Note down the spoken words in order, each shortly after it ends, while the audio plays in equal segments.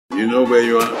You know where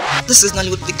you are? This is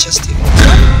Nollywood Pictures TV.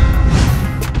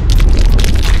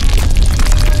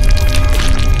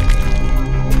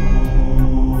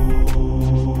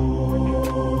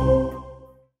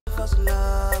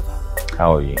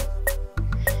 How are you?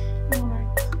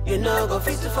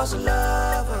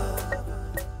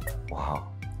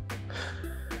 Wow.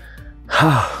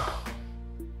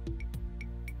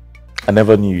 I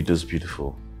never knew you this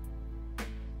beautiful.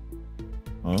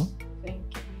 Thank you.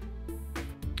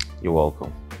 You're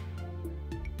welcome.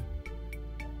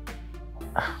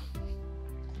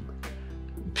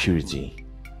 Purity.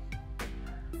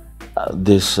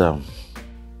 You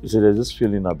see, there's this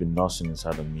feeling I've been nursing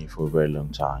inside of me for a very long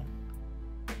time.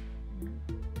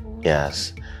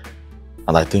 Yes.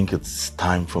 And I think it's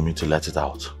time for me to let it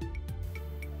out.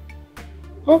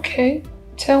 Okay,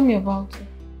 tell me about it.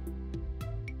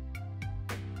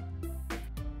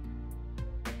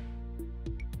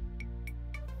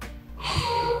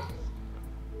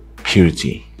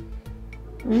 Purity.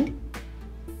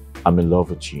 I'm in love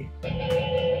with you.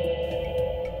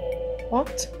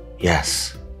 What?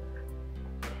 Yes.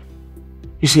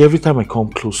 You see, every time I come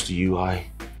close to you, I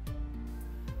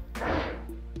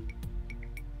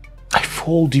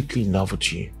fall deeply in love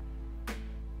with you.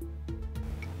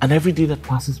 And every day that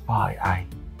passes by,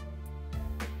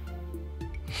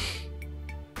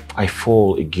 I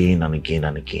fall again and again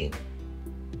and again.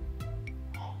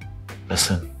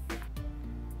 Listen.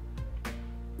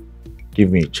 Give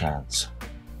me a chance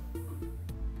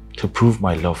to prove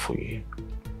my love for you.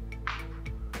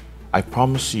 I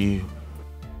promise you,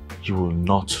 you will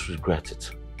not regret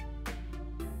it.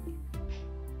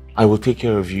 I will take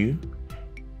care of you.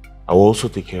 I will also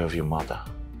take care of your mother.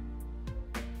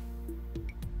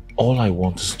 All I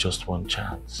want is just one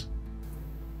chance.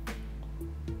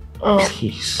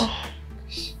 Please. I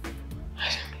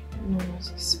don't know what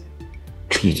to say.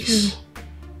 Please.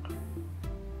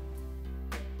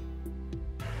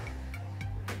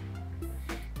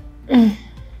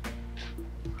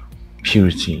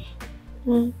 Purity.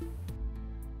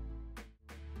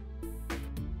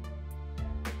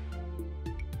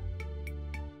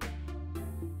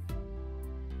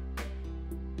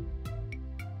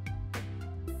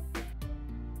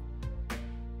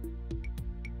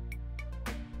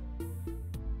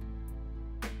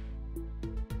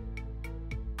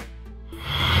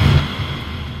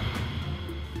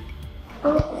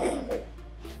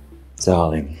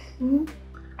 Darling.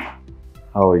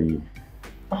 How are you?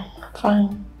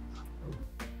 Fine.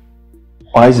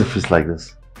 Why is it face like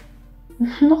this?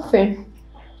 Nothing.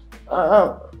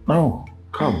 No,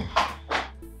 come.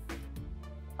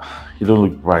 You don't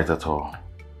look bright at all.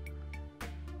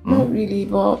 Not really,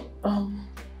 but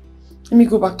let me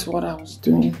go back to what I was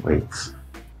doing. Wait.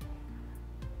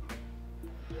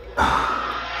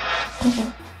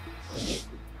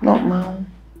 Not now.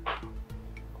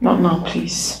 Not now,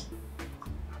 please.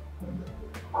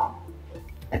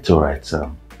 It's alright,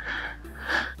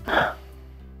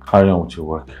 carry on with your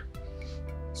work.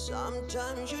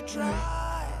 Sometimes you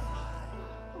try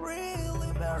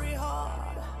really very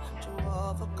hard to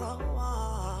overcome.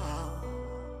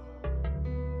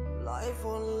 Life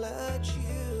will let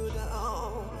you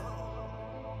down.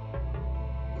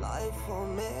 Life will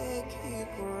make you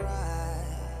cry.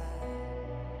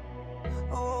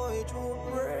 Oh, it will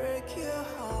break your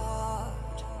heart.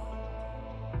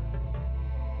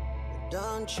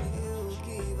 Don't you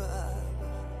give up.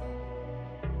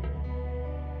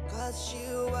 'Cause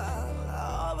you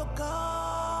are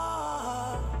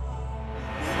overcome.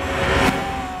 You will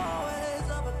always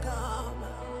overcome.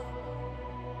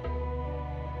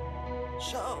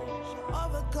 So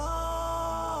overcome.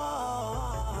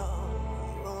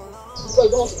 So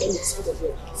don't forget the spirit of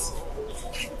your heart.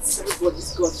 God is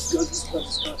God.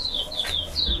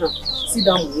 Sit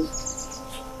down with me.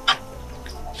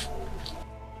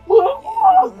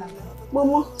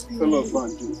 Mama. Fellow man,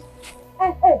 dude.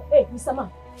 Hey, Mr. Man.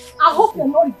 I hope you're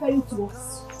not referring to us.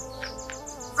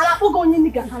 I hope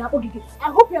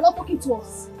you're not talking to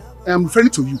us. I'm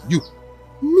referring to you. You.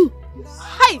 Me? Yes.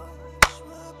 Hi!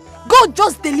 God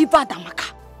just delivered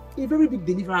Amaka. A very big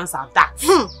deliverance at that.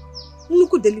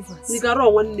 Look at deliverance. Nigga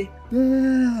wrong one day.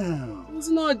 Damn. It's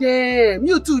not them.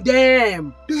 You too,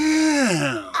 them.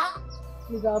 Damn.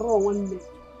 Nigga wrong one day.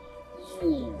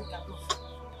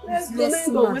 Let's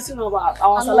go wasting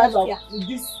our saliva with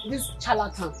this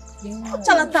charlatan.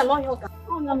 Charlatan, not your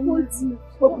Don't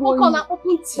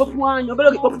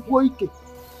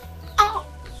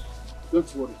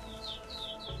worry.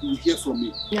 You will hear from me.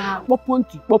 Yeah,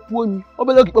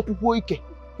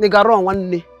 nigga wrong one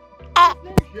day. You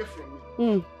will hear from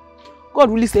me. God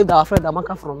really saved our friend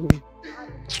Amaka from me.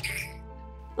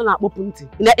 Na akpọpụ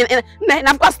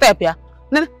na step ya.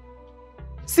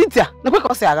 Cynthia, na kwe ka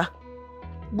o si aga.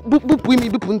 Bupu imi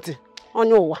bupu ntị.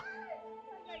 Onye ụwa.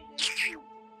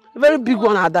 Very big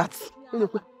one at that.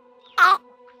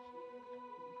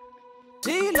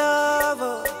 See love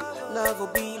will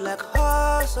be like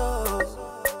hustle.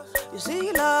 You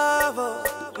see love,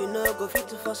 you know go fit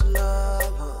to first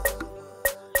love.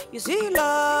 You see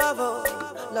love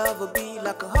will be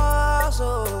like a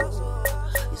hustle.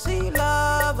 You see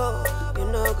love, you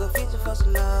know go fit to first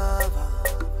love.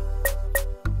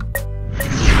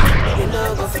 You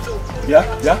know go fit to. Yeah.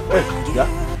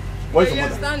 Where's your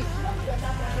mother? Stanley.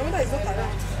 My mother is not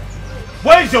around.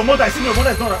 Where is your mother? I see your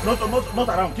mother is not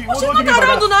around. She's not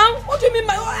around now. What do you mean?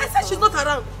 I said she's not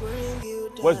around.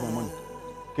 Where's my money?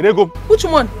 Can I go? Which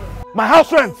one? My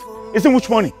house rent. Isn't which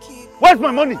money? Where's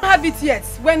my money? We don't have it yet.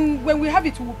 When we have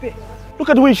it, we will pay. Look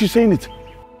at the way she's saying it.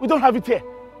 We don't have it here.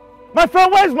 My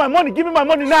friend, where's my money? Give me my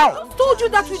money now. I told you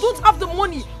that we don't have the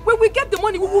money. When we get the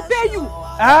money, we will pay you.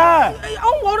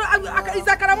 Is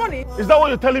that money? Is that what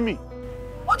you're telling me?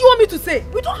 What do you want me to say?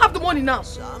 We don't have the money now.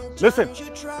 Listen,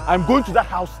 I'm going to that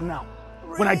house now.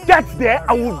 When I get there,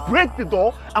 I will break the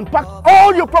door and pack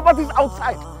all your properties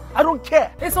outside. I don't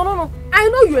care. Hey, so no. I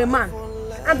know you're a man,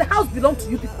 and the house belongs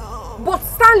to you people. But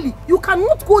Stanley, you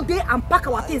cannot go there and pack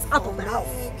our things out of the house.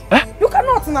 Eh? You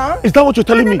cannot now. Is that what you're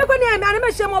telling me?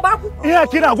 Yeah,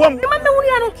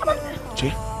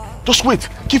 Jay, just wait.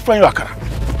 Keep frying your akara.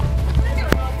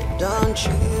 Don't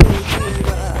you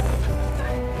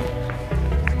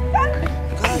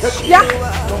Yeah,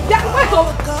 wait up.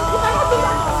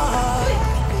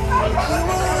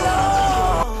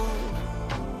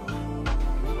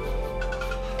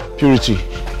 Purity.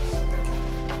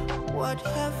 What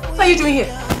are you doing here?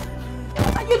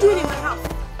 What are you doing in my house?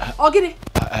 Ogini?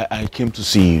 I came to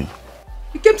see you.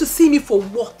 You came to see me for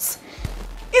what?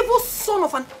 Evil son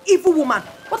of an evil woman.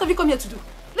 What have you come here to do?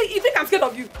 Like, you think I'm scared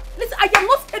of you? Listen, I am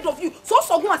not scared of you. So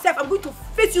go myself, I'm going to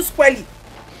face you squarely.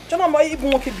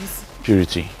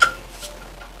 Purity,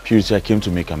 I came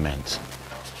to make amends.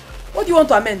 What do you want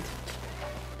to amend?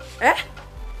 Eh?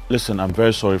 Listen, I'm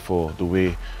very sorry for the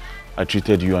way I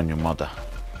treated you and your mother.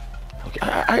 Okay,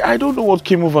 I don't know what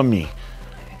came over me,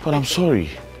 but I'm sorry.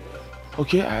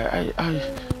 Okay,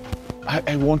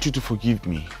 I want you to forgive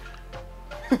me.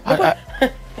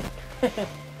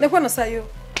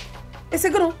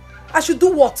 I should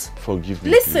do what? Forgive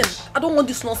me. Listen, please. I don't want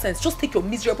this nonsense. Just take your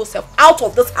miserable self out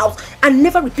of this house and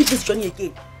never repeat this journey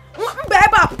again.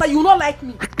 You will not like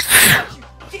me.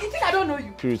 You think I don't know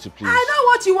you? Purity, please. I know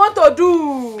what you want to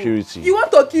do. Purity. You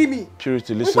want to kill me.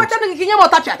 Purity, listen. For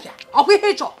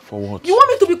what? You want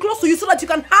me to be close to you so that you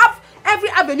can have every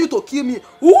avenue to kill me.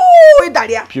 Ooh,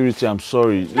 Daria. Purity, I'm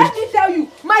sorry. Let me tell you,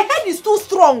 my head is too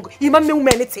strong.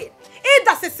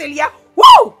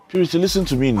 Woo! Purity, listen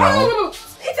to me now.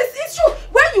 It's true.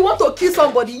 When you want to kill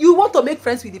somebody, you want to make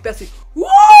friends with the person. Woo!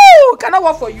 Can I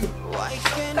work for you?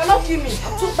 Cannot kill me.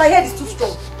 My head is too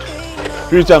strong.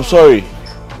 Purity, I'm sorry.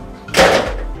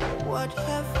 what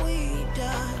have we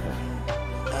done?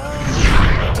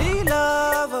 See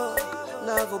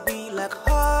love will be like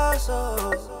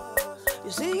hustle.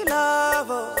 You see love,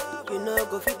 you know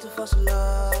go fit to first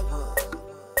love.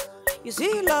 You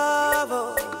see love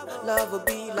will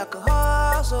be like a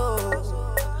hustle.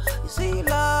 You see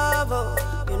love,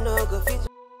 you know go fit.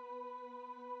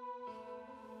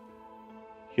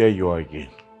 Here you are again.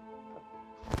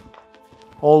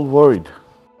 All worried.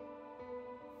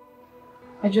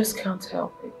 I just can't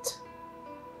help it.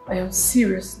 I am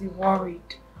seriously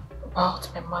worried about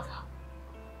my mother.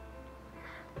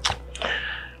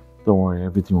 Don't worry,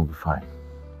 everything will be fine.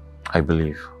 I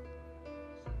believe.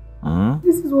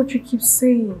 This is what you keep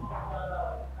saying.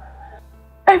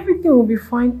 Everything will be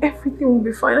fine, everything will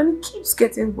be fine, and it keeps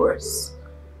getting worse.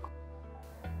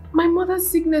 My mother's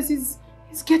sickness is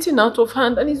getting out of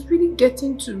hand and it's really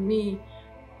getting to me.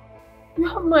 You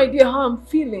have no idea how I'm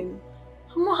feeling.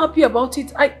 I'm not happy about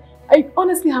it. I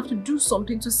honestly have to do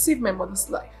something to save my mother's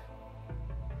life.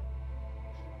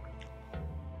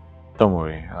 Don't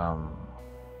worry.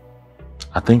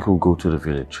 I think we'll go to the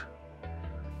village.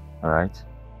 Alright?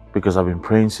 Because I've been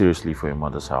praying seriously for your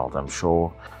mother's health. I'm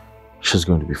sure she's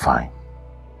going to be fine.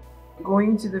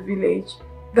 Going to the village,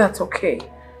 that's okay.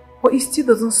 But it still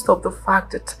doesn't stop the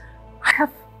fact that I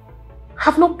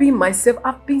have not been myself.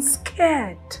 I've been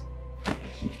scared.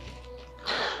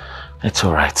 It's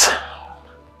alright.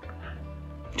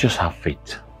 Just have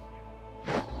faith.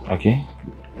 Okay?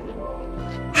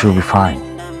 She'll be fine.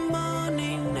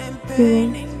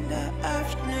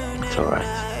 It's alright.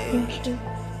 Thank you.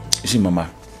 You see, Mama,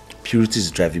 Purity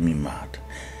is driving me mad.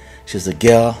 She's the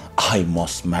girl I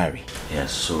must marry.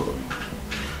 Yes, so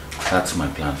that's my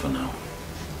plan for now.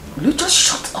 Will you just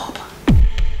shut up?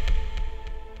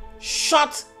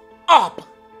 Shut up!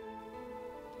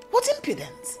 What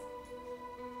impudence?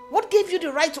 What gave you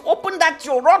the right to open that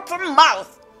your rotten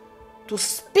mouth to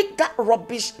speak that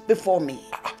rubbish before me?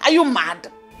 Are you mad?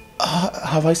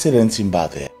 Have I said anything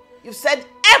bad there? You've said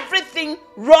everything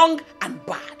wrong and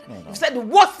bad. No. You've said the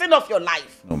worst thing of your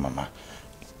life. No, Mama.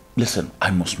 Listen,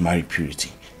 I must marry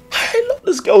Purity. I love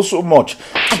this girl so much.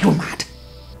 Are you mad?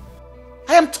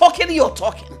 I am talking, you're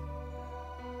talking.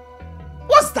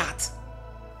 What's that?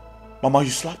 Mama, you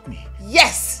slapped me.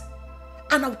 Yes.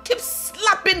 And I'll keep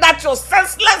slapping that your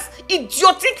senseless,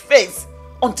 idiotic face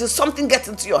until something gets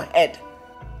into your head.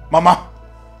 Mama,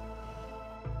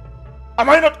 am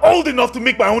I not old enough to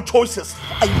make my own choices?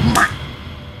 Are you mad?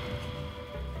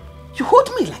 You hold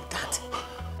me like that?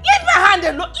 Leave my hand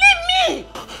alone. Leave me.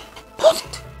 Don't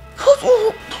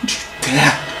you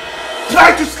dare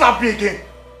try to slap me again.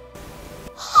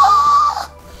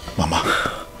 Mama,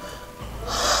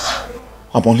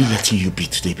 I'm only letting you be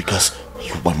today because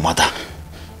you're my mother.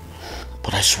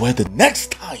 But I swear the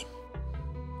next time,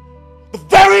 the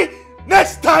very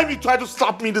next time you try to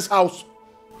slap me in this house,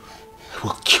 I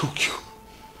will kill you.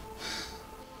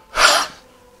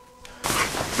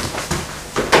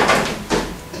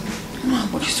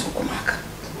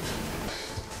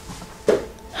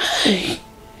 Hey.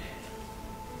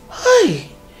 Hey.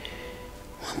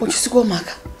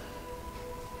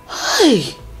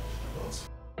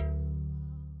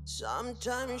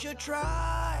 Sometimes you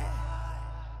try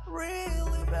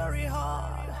really very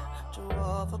hard to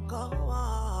overcome.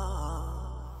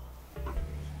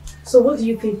 So what do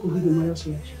you think will be the mother's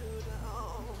reaction?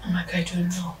 Oh my God, I don't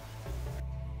know.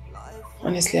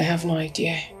 Honestly, I have no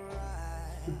idea.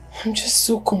 I'm just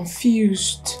so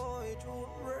confused.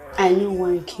 I know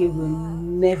one kid will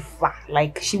never,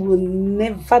 she will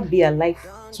never be alive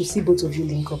to see both of you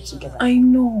link up together. I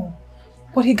know.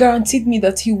 But he guaranteed me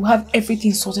that he will have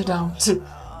everything sorted out.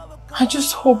 I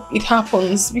just hope it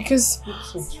happens because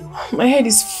my head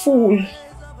is full.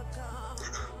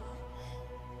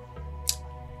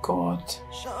 God.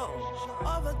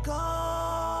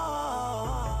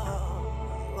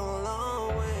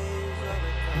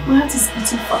 My heart is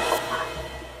beating fast.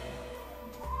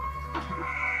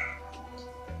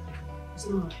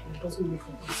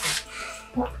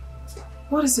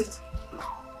 What is it?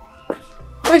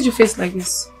 Why is your face like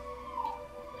this?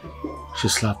 She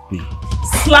slapped me.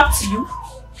 Slapped you?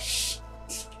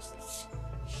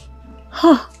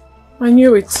 Huh. I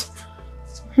knew it.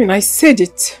 I mean, I said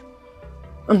it.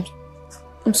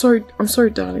 I'm sorry,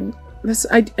 darling.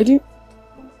 I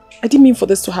didn't mean for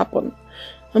this to happen.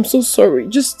 I'm so sorry.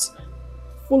 Just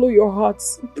follow your heart.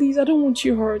 Please, I don't want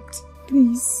you hurt.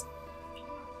 Please.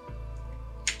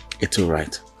 It's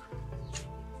alright.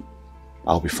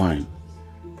 I'll be fine.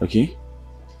 Okay?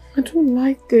 I don't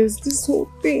like this whole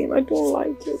thing. I don't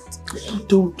like it.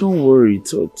 Don't worry.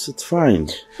 It's fine.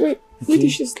 Wait, where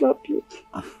did she slap you?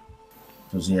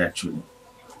 Was he actually?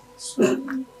 Sorry.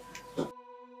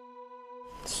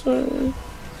 It's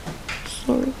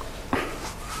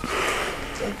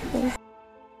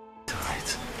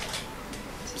alright.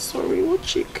 Sorry, what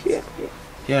cheek here?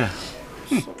 Yeah.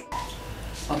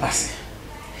 Obasi,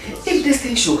 if this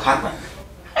thing should happen,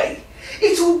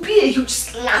 it will be a huge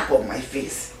slap on my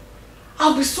face.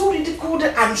 I'll be so ridiculed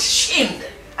and shamed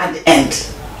at the end.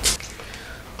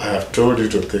 I have told you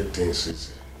to take things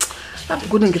easy. I'm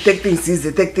going to take things easy,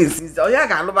 Oh, yeah,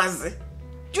 Obasi.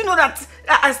 Do you know that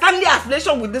I stand in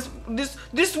affiliation with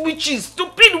these witches,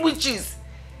 stupid witches?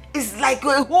 It's like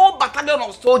a whole battalion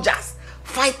of soldiers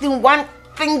fighting one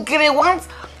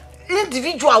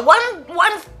individual,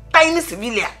 one tiny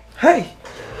civilian. Hey!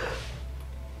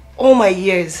 All my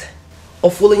years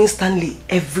of following Stanley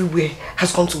everywhere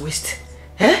has gone to waste.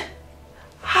 Eh?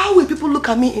 How will people look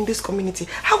at me in this community?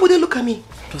 How will they look at me?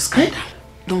 Just calm down.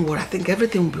 Don't worry, I think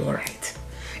everything will be alright.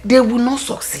 They will not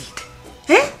succeed.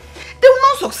 Eh? They will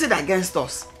not succeed against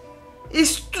us.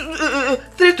 It's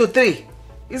 3 to 3.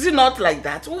 Is it not like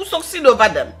that? We will succeed over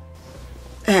them.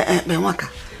 Benwaka,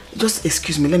 just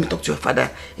excuse me. Let me talk to your father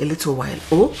a little while.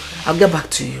 Oh, I'll get back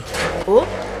to you. Oh,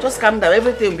 just calm down.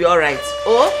 Everything will be alright.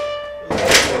 Oh?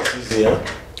 Yeah.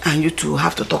 And you two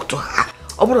have to talk to her.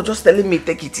 Obodo just telling me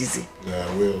take it easy. Yeah,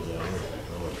 I will.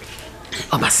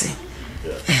 Obasi,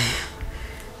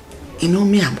 you know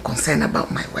me, I'm concerned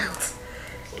about my wealth.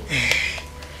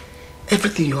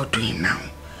 Everything you're doing now,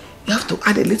 you have to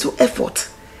add a little effort.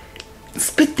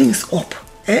 Speed things up.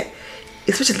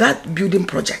 Especially that building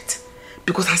project.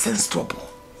 Because I sense trouble.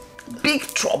 Big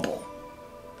trouble.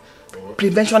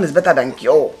 Prevention is better than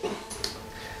cure.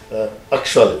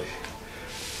 Actually,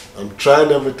 I'm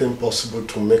trying everything possible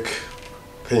to make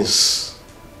things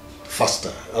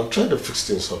faster. I'm trying to fix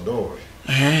things, so don't worry.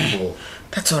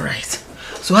 That's all right.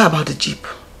 So how about the Jeep?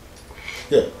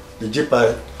 Yeah, the Jeep,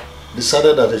 I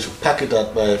decided that I should park it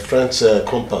at my friend's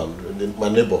compound, my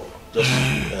neighbor, just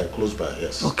close by,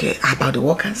 yes. Okay, how about the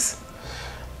workers?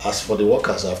 As for the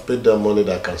workers, I've paid them money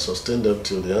that can sustain them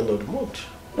till the end of the month.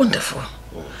 Wonderful.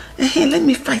 Let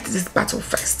me fight this battle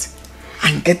first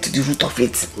and get to the root of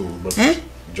it. But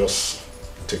just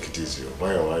take it easy.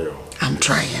 Why? I'm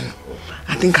trying.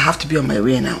 I think I have to be on my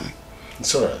way now.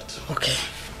 It's alright. Okay.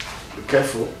 Be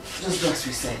careful. Just do as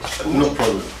we said. No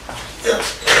problem.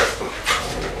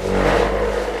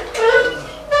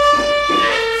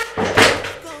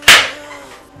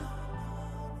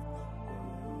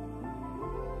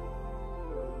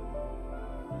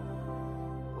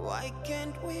 Why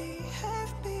can't we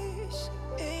have peace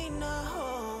in our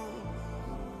home?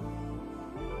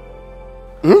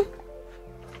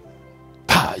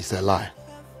 It's a lie.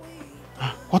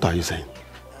 What are you saying?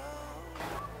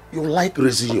 You like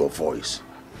raising your voice.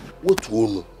 What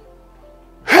will?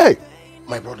 Hey!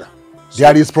 My brother.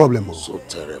 There is problem. So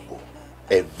terrible.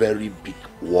 A very big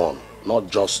one. Not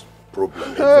just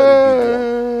problem. A very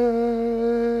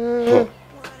big one.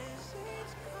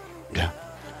 Yeah.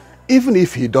 Even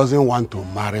if he doesn't want to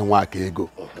marry Nwakego,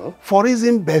 for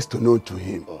reason best to know to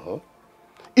him,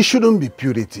 it shouldn't be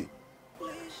purity.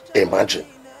 Imagine.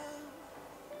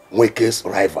 Nweke's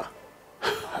rival.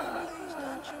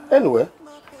 Anyway,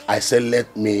 I said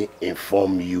let me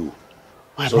inform you.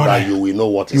 My so brother, that you will know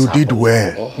what is happening. You did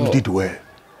well. You did well.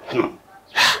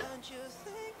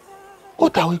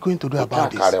 What are we going to do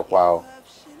about this?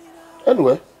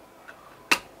 Anyway,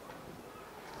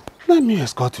 let me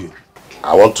escort you.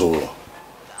 I want to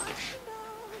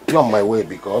be on my way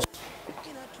because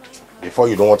before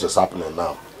you know what is happening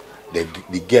now, the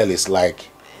girl is like,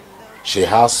 she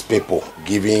has people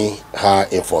giving her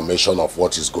information of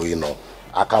what is going on.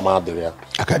 Akadike.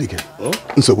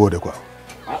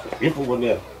 People go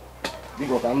there. You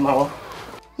go come now.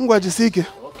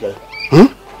 Okay.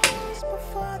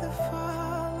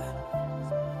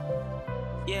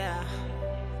 Yeah.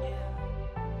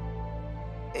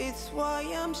 It's why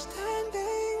I'm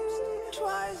standing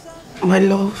twice. My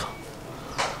love,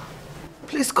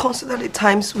 please consider the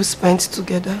times we spent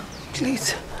together.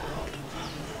 Please.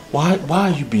 Why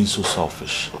are you being so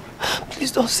selfish?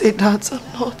 Please don't say that. I'm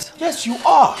not. Yes, you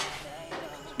are.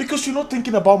 Because you're not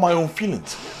thinking about my own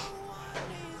feelings.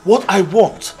 What I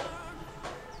want.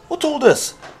 What all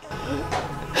this?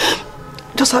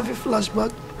 Just have a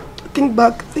flashback. Think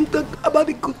back about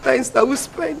the good times that we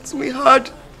spent, we had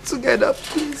together,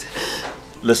 please.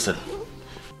 Listen,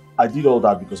 I did all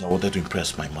that because I wanted to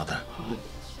impress my mother.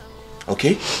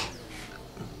 Okay?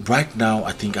 Right now,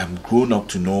 I think I'm grown up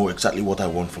to know exactly what I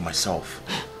want for myself.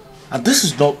 And this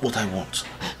is not what I want.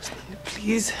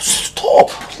 Please. Stop!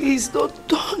 Please, don't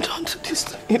do this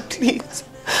to me, please.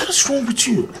 What's wrong with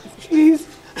you? Please.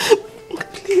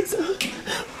 Please.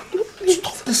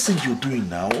 Stop this thing you're doing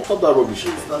now. Stop that rubbish.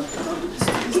 Don't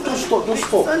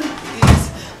stop.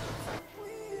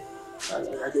 I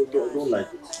don't like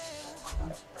it.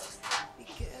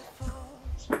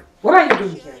 What are you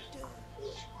doing here?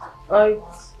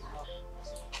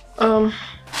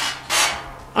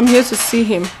 I'm here to see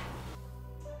him.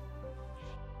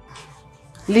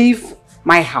 Leave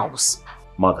my house.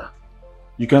 Mother,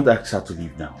 you can't ask her to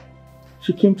leave now.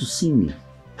 She came to see me.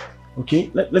 Okay?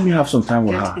 Let me have some time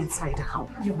with her. Get inside the house.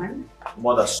 You man.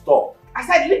 Mother, stop. I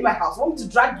said leave my house. Want me to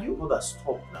drag you? Mother,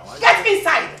 stop now. Get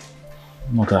inside!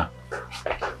 Mother.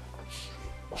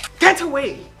 Get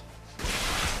away!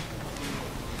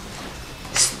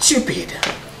 Stupid.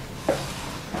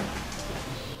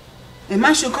 A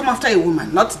man should come after a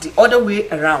woman, not the other way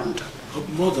around.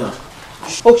 Mother.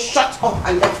 Oh, shut up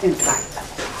and get inside.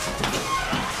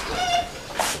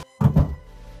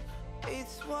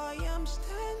 It's why I'm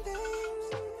standing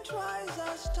twice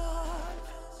as tall.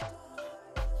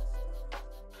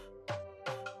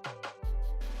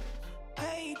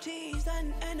 Hate is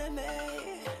an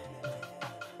enemy,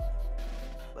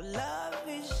 but love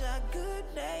is a good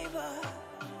neighbor.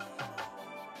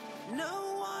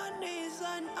 No one is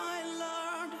an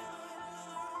island.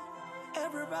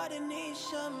 Everybody needs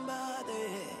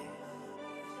somebody,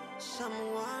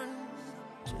 someone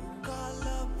to call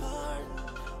upon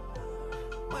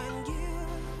when you're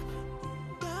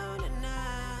down and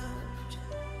out,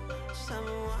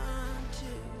 someone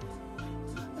to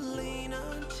lean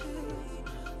on to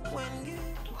when you.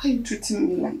 Why are you treating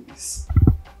me like this?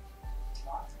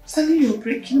 Suddenly you're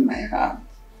breaking my heart.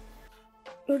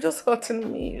 You're just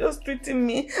hurting me. You're just treating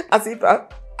me as if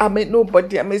I'm a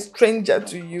nobody. I'm a stranger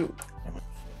to you.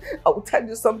 I will tell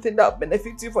you something that will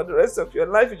benefit you for the rest of your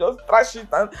life. You just trash it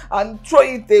and throw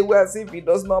it away as if it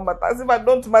does not matter. As if I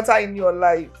don't matter in your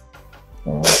life.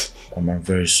 Oh, I'm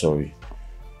very sorry.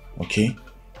 Okay?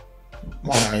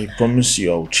 I promise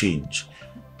you I'll change.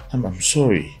 I'm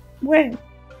sorry. When?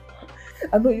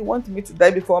 I know you want me to die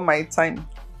before my time.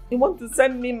 You want to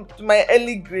send me to my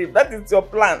early grave. That is your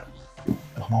plan.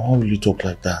 Mama, why will you talk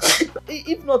like that?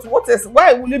 If not, what else?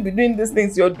 Why will you be doing these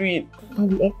things you're doing?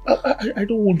 I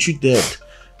don't want you dead.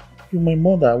 You're my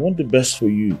mother. I want the best for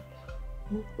you.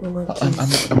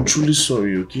 I'm truly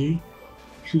sorry, okay?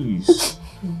 Please.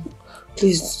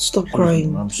 Please stop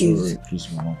crying. I'm sorry.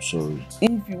 Please, Mom, I'm sorry.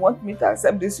 If you want me to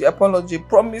accept this your apology,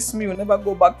 promise me you'll never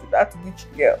go back to that witch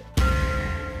girl.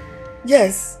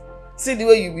 Yes. See the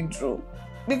way you withdrew.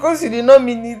 Because you did not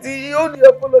mean it. You owe the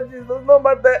apology. It does not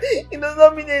matter. It does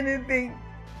not mean anything.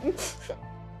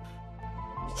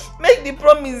 Make the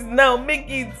promise now. Make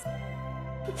it.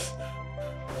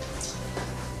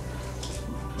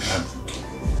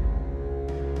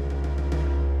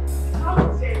 How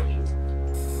dare you?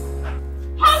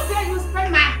 How dare you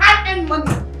spend my hard-earned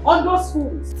money on those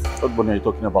fools? What money are you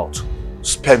talking about?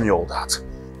 Spare me all that.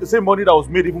 The same money that was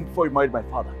made even before you married my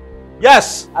father.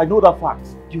 Yes, I know that fact.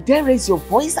 You dare raise your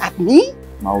voice at me?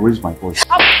 I'll raise my voice.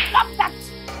 I will slap that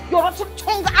your rotten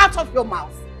tongue out of your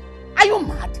mouth. Are you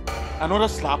mad? Another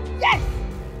slap? Yes.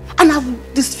 And I will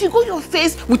disfigure your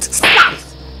face with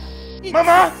slaps.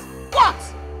 Mama! What?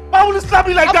 Why will you slap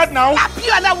me like that now? I will slap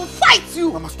you and I will fight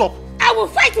you. Mama, stop. I will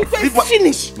fight you till it's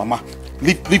finished. Mama,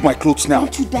 leave my clothes now.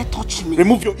 Don't you dare touch me.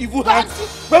 Remove your evil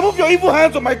hands. Remove your evil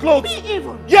hands on my clothes. Be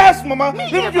evil. Yes, Mama.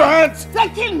 Remove your hands. They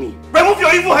kill me. Remove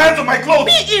your evil hands on my clothes.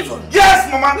 Be evil. Yes,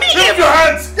 Mama. Remove your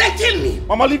hands. They kill me.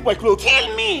 Mama, leave my clothes.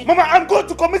 Kill me. Mama, I'm going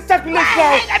to commit sacrilege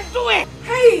now. I'm doing.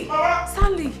 Hey, Mama.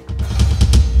 Stanley.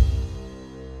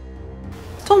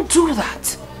 Don't do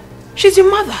that. She's your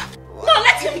mother. No,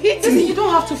 let him hit me. You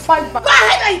don't have to fight back. Go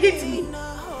ahead and hit me.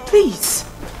 Please.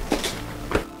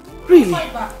 Really?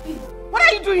 Fight back. What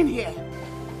are you doing here?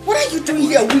 What are you doing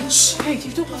here, witch? Hey,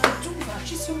 you don't have to do that.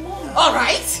 She's your mom. All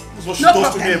right. That's what she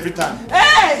does to me every time.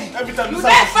 Hey! Every time You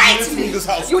dare fight me in this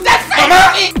house. You dare fight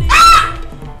Mama! me! Ah!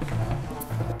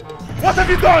 What have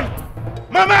you done?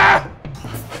 Mama!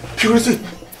 Purity!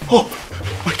 Oh,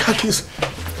 my car keys.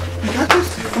 My car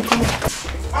keys. I'm coming.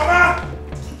 Mama!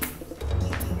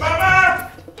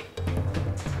 Mama!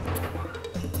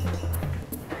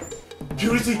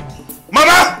 Purity!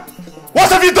 Mama!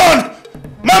 What have you done?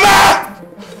 Mama!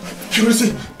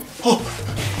 Purity! Oh,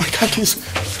 my car keys.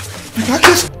 My car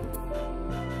keys.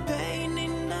 Pain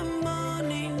in the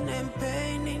morning and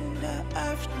pain in the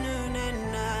afternoon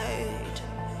and night.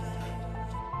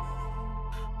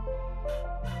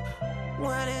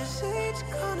 When is it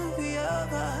gonna be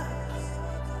over?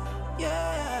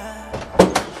 Yeah.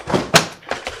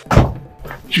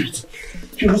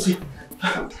 Purity.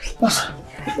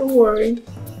 Don't worry.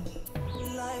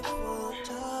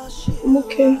 I'm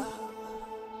okay.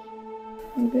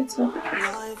 I'm better.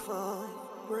 Life will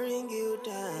bring you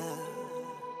down.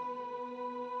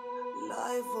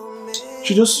 Life will make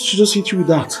She just hit you with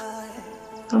that.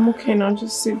 I'm okay now.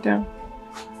 Just sit down.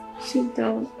 Sit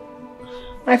down.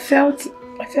 I felt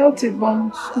it, but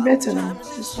I'm better now.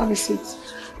 Just have a seat.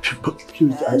 But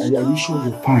Purity, are you sure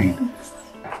you're fine?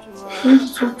 I need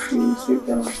to talk to you. Sit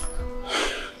down.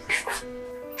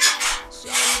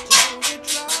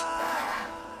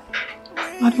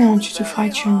 I don't want you to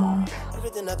fight your mom.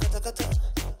 everything I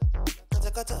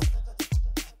kata.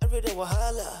 Every day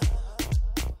wahala.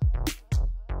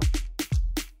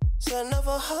 So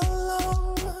never how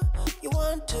long you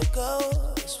want to go,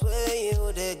 it's where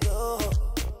you they go.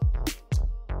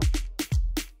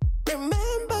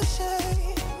 Remember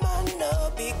say, man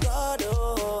no be God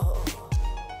oh.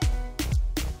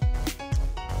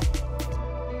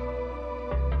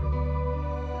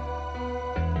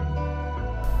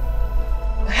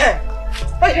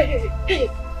 Hey,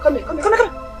 come here. Come here.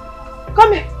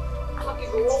 Come here.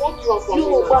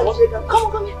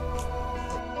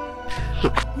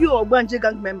 You Ogbanje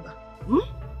gang member.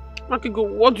 Makigo,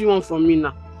 what do you want from me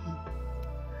now?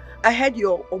 I heard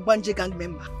your Ogbanje gang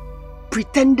member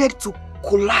pretended to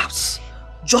collapse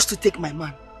just to take my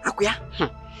man. Akuya?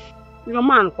 Your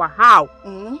man, how?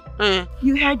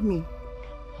 You heard me.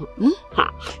 Me,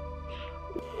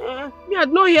 I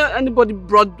don't hear anybody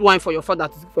brought wine for your father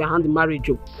to take for your hand in marriage.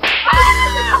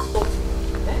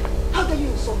 How dare you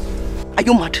insult me? Are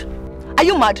you mad? Are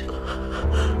you mad?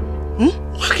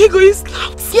 Makigo, you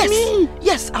slapped me.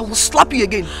 Yes, I will slap you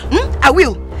again. I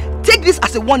will. Take this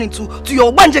as a warning to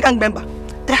your Ogbanje gang member.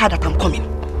 Tell her that I'm coming.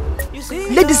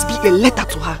 Let this be a letter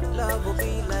to her.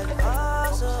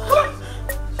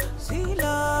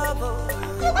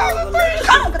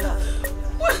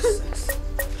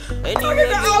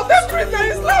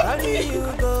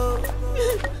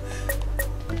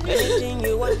 Anything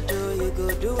you want to, you go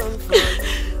do and for you.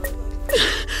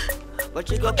 But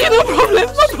you go okay, no problem.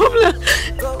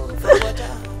 Go for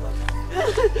water.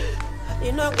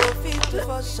 You not go fit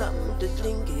for something to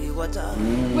drink water.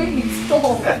 Wait,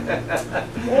 stop.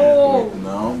 Oh,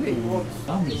 no.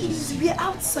 We're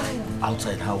outside.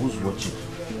 Outside, how? Who's watching?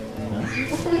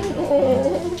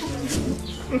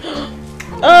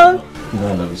 Oh, You know I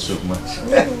love you so much.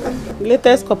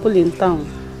 latest couple in town.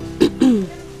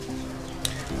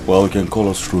 Well, you can call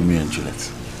us Romeo and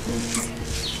Juliet.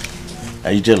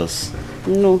 Are you jealous?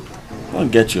 No. I'll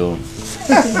get your own.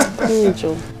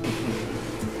 Joe.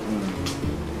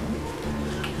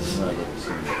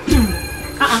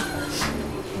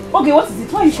 Okay, what is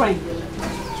it? Why are you crying?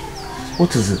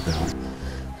 What is it now?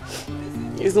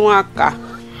 It's Waka.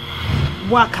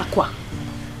 Waka kwa.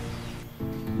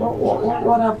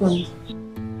 What happened?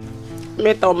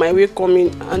 Met her on my way coming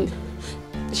and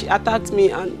she attacked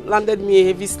me and landed me a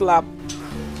heavy slap.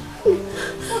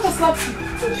 What a slap?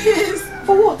 Yes.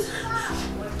 For what?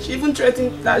 She even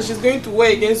threatened that she's going to war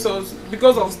against us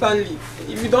because of Stanley.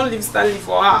 If you don't leave Stanley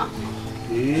for her.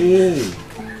 Hey.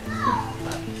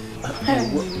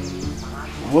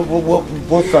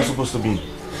 What's that supposed to be?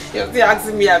 You're still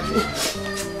asking me, Abby.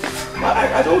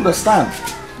 I don't understand.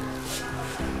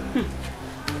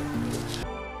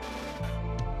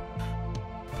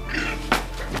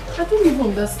 I don't even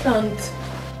understand.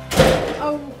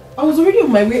 I was already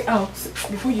on my way out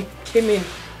before you came in.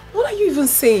 What are you even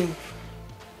saying?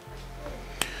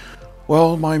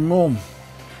 Well, my mom,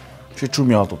 she threw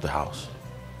me out of the house.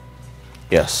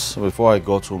 Yes, before I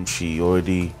got home, she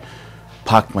already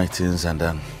packed my things and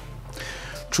then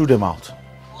threw them out.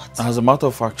 What? As a matter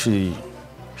of fact, she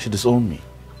disowned me.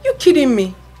 You kidding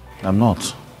me? I'm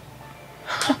not.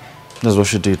 That's what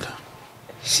she did.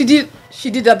 She did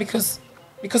that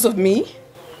because of me?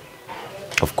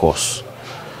 Of course.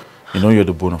 You know you're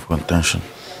the bone of contention.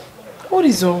 What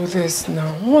is all this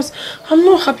now? I'm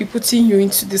not happy putting you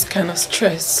into this kind of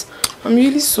stress. I'm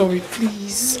really sorry,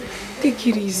 please. Take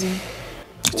it easy.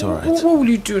 It's alright. What will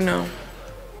you do now?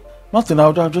 Nothing,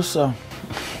 I'll just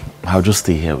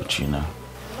stay here with you now.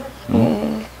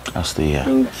 I'll stay here.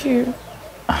 Thank you.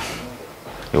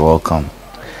 You're welcome.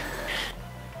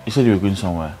 You said you were going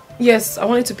somewhere? Yes, I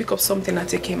wanted to pick up something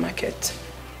at AK Market.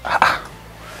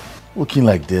 Looking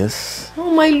like this? How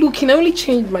am I looking? I only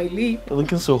changed my lip. You're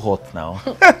looking so hot now.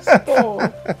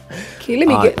 Stop. Okay, let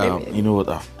me get you know what?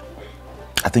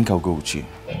 I think I'll go with you.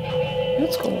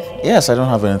 Let's go. Yes, I don't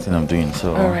have anything I'm doing,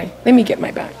 so... Alright, let me get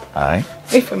my bag. Alright.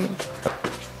 Wait for me.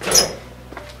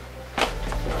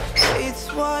 It's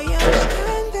why I'm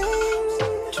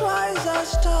standing twice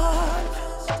as tall.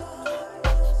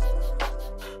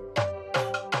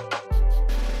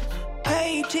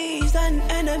 Hate is an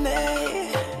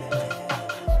enemy,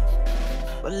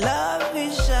 but love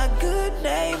is a good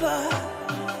neighbor.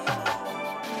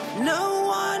 No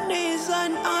one is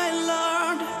an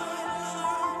island.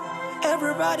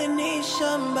 Everybody needs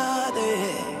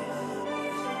somebody,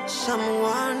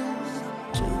 someone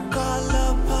to call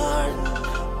upon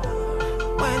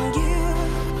when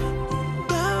you're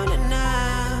down and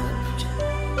out,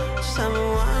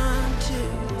 someone to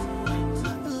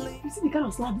You see the kind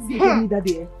of slap this guy gave me that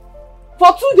day?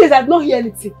 For 2 days, I did not hear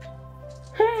anything.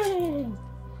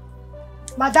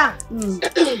 Madam,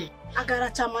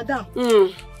 Agaracha, madam.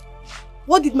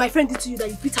 What did my friend do to you that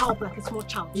you beat her up like a small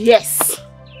child? Yes.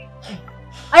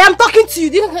 I am talking to you.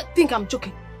 Didn't think I'm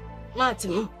joking.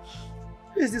 Martin.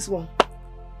 Who is this one?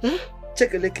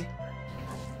 Chekeleke.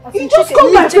 You just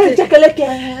call my friend Chekeleke.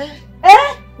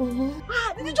 Eh?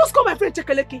 Did you just call my friend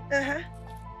Chekeleke?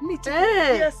 Me too.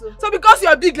 Yes. So because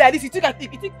you're big like this, you think you can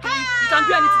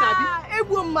do anything, Abi?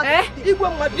 You've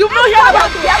not heard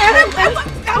about it.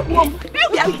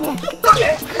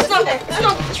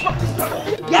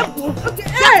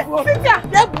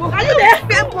 Are you there?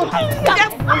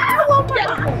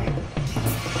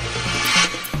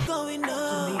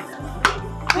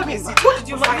 What is it? What did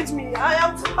you find me? I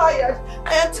am tired.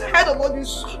 I am tired of all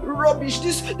this rubbish,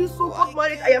 this so-called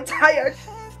marriage. I am tired.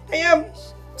 I am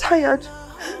tired.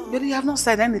 But you have not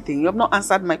said anything. You have not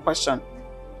answered my question.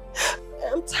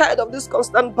 I am tired of these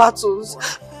constant battles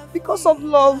because of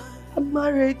love and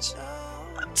marriage.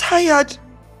 I'm tired.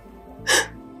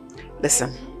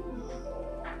 Listen,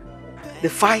 the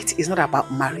fight is not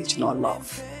about marriage nor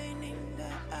love.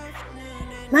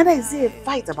 Neither is it a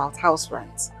fight about house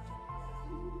rent.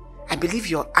 I believe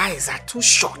your eyes are too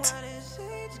short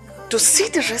to see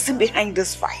the reason behind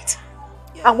this fight.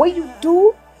 And when you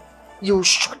do, you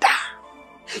shudder.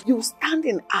 You stand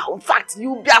in awe. In fact,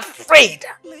 you'll be afraid.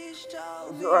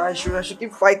 I should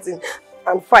keep fighting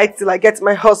and fight till I get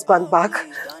my husband back.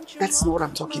 That's not what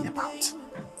I'm talking about.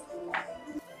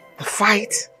 The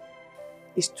fight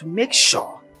is to make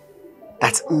sure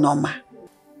that Norma,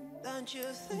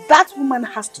 that woman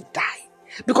has to die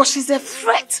because she's a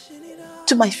threat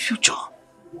to my future.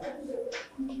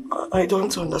 I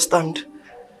don't understand.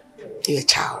 You're a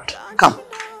child. Come.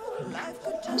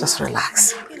 Just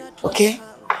relax. Okay?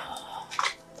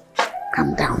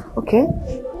 Calm down. Okay?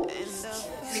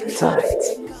 It's alright.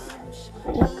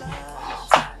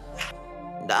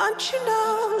 Don't you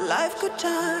know life could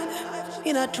turn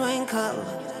in a twinkle,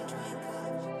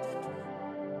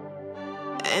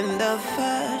 and the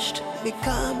first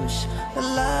becomes the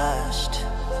last.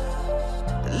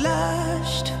 The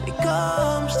last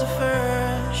becomes the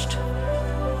first.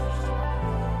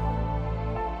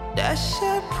 That's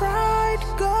why pride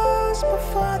goes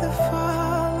before the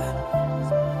fall.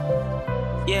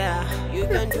 Yeah, you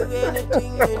can do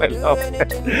anything, you can do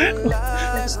anything you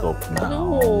like. Stop now.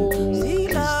 No.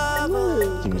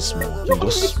 Give me small. Give me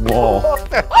just small.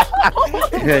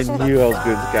 I knew I was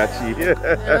going to catch you.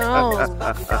 No,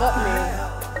 you got me.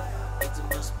 It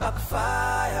must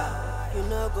backfire. You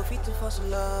know, go fit to first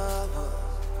love.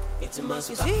 It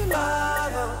must be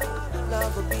love.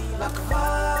 Love will be like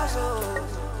fire.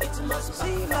 It must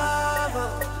be love.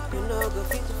 You know, go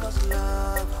fit to first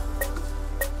love.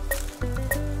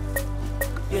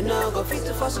 You know, go fit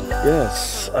to first love.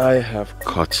 Yes, I have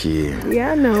caught you.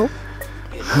 Yeah, no.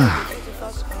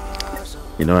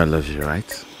 You know I love you,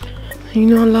 right? You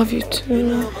know I love you too.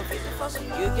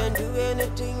 You can do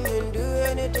anything and do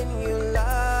anything you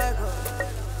like.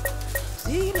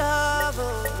 See love,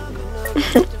 you know, go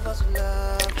fit to first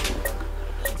love.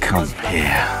 Come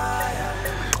here.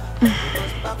 It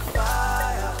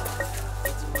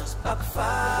must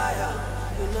backfire.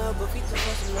 You know, go fit to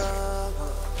first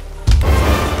love.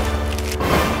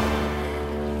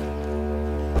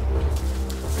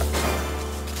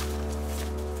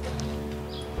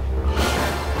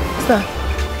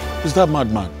 Is that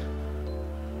madman?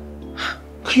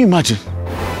 Can you imagine?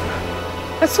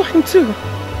 I saw him too.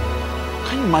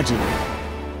 Can you imagine?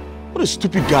 What a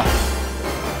stupid guy.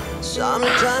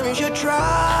 Sometimes you should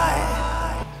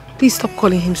try. Please stop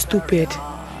calling him stupid.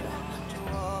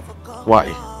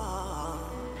 Why?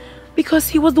 Because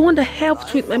he was the one that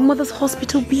helped with my mother's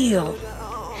hospital bill.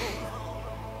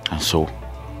 And so?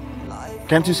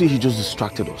 Can't you see he just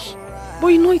distracted us? But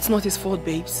you know it's not his fault,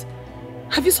 babes.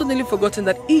 Have you suddenly forgotten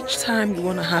that each time you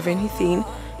want to have anything,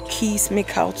 kiss,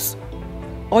 make outs,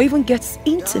 or even get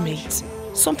intimate,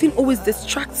 something always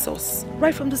distracts us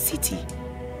right from the city?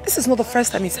 This is not the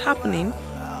first time it's happening,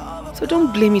 so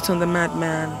don't blame it on the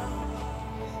madman.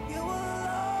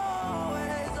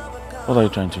 What are you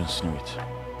trying to insinuate?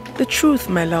 The truth,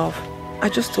 my love. I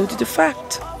just told you the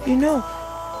fact. You know.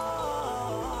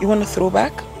 You want to throw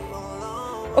back?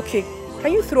 Okay,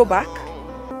 can you throw back?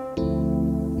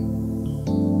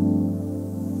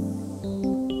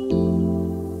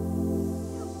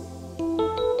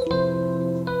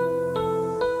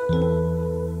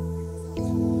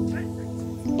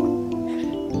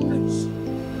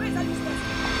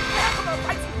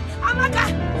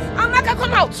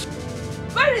 Come out!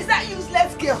 Where is that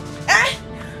useless girl? Eh?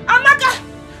 Amaka!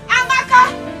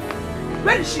 Amaka!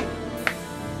 Where is she?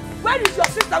 Where is your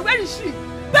sister? Where is she?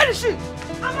 Where is she?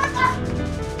 Amaka!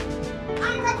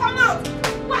 Amaka, come out!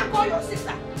 Go and call your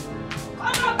sister. Come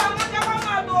out, Amaka, come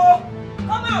out, oh!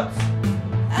 Come out!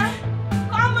 Eh?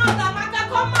 Come out, Amaka,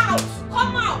 come out!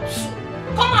 Come out!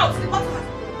 Come out! The battle has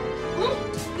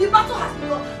been The battle has been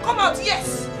won. Come out,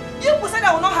 yes! You people said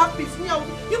I will not have peace.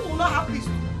 You will not have peace.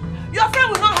 Your friend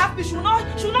will not have peace. She will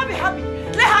not be happy.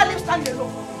 Let her live standing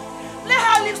alone for me. Let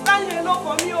her live standing alone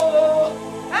for me. Oh.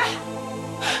 Eh?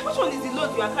 Which one is the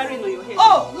load you are carrying on your head?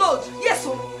 Oh, load. Yes,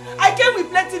 so I came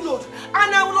with plenty load.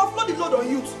 And I will offload the load on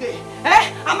you today. Eh?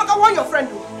 Amaka, want your friend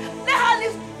though. Let her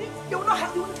live. They will not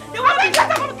have you. They will not be. Get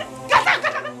out. Get out.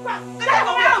 Get out. Get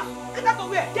out. Get out of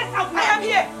where? Get out. I am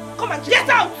here. Come and chase me. Get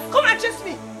out. Come and chase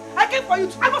me. I came for you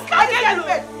to. I must slap you.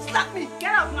 Slap me.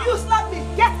 Get out now. You slap me.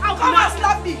 Get out. Come and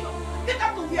slap me. Get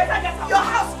out of here. Get out. Your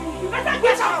house. You better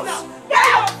get out now. Get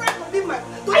out. Your friend will leave my.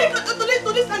 To leave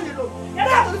stand alone. Get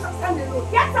out. To leave stand alone.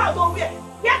 Get out of here.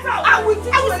 Get out. I will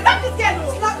slap this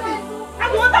girl. Slap me. I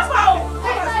will not slap me.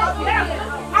 Come and slap me.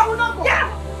 I will not go. Yeah.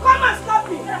 Come and slap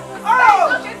me.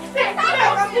 Oh.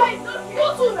 You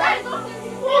too, right?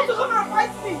 You to come and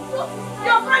fight me.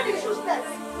 Your friend is useless.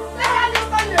 Let her live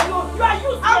stand alone. You are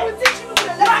useless. I will teach you.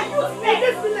 You are useless.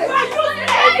 You are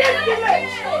useless.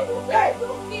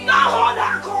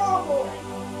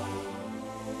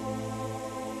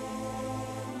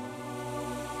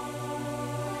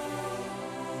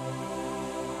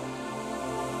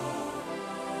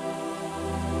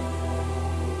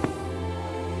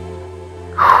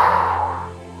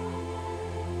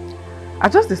 I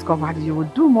just discovered you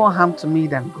would do more harm to me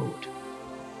than good.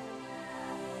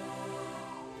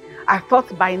 I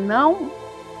thought by now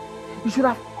you should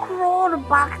have crawled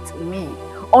back to me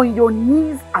on your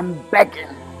knees and begging.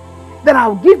 Then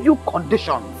I'll give you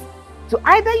conditions. So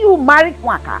either you marry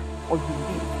Nwaka or you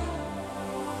leave.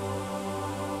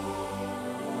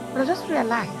 But I just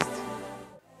realized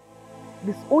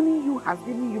disowning you has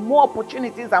given you more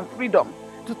opportunities and freedom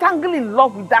to tangle in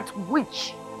love with that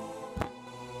witch.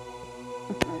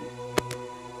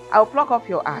 I'll pluck off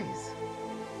your eyes.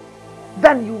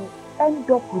 Then you end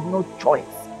up with no choice.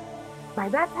 By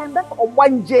that time, that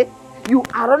Obanje you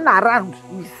are run around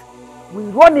with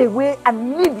will run away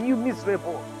and leave you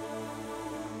miserable.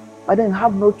 But then you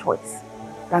have no choice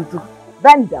than to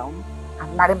bend down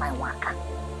and marry my Nwaka.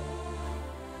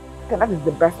 Okay, that is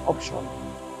the best option.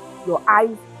 Your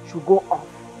eyes should go off.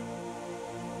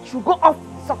 Should go off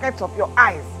the sockets of your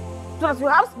eyes so that you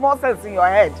have small sense in your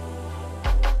head.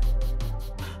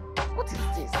 What is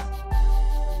this?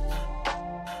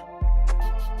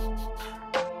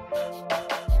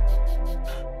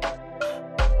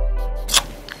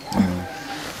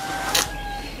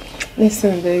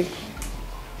 Listen, babe.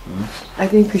 I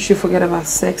think we should forget about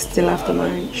sex till after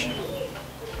marriage.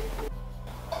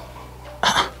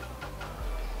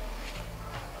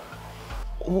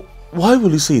 Why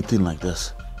will you say a thing like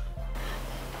this?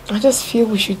 I just feel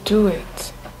we should do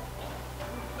it.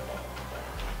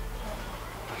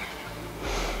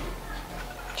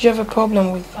 Do you have a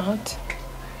problem with that?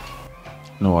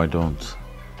 No, I don't.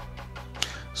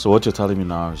 So what you're telling me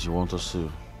now is you want us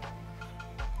to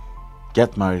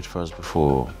get married first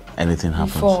before anything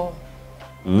happens? Before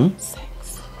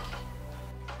sex.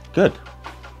 Good.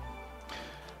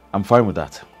 I'm fine with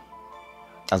that.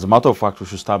 As a matter of fact, we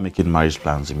should start making marriage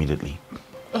plans immediately.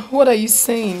 What are you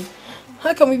saying?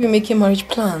 How can we be making marriage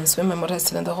plans when my mother is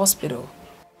still in the hospital?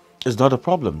 It's not a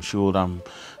problem. She would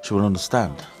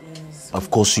understand. Yes. Of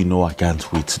course, you know I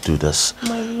can't wait to do this.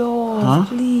 My love,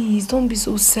 please don't be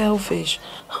so selfish.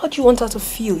 How do you want her to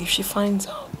feel if she finds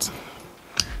out?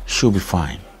 She'll be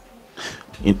fine.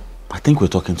 I think we're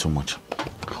talking too much.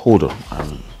 Hold on.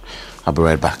 I'll be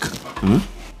right back.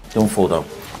 Don't fall down.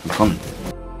 I'm coming.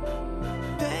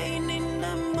 Pain in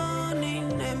the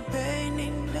morning and pain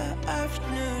in the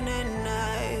afternoon and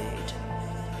night.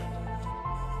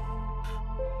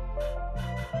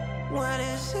 When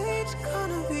is it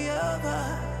gonna be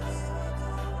over?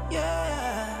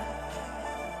 Yeah.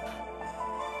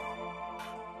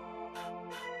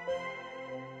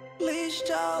 Please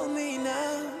tell me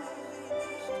now.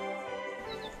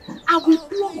 I will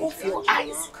pluck off your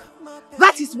eyes.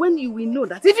 That is when you will know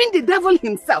that even the devil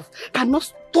himself cannot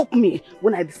stop me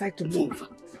when I decide to move.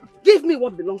 Give me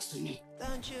what belongs to me.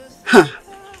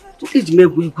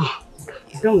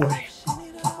 Don't worry.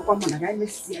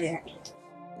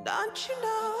 Don't you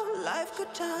know life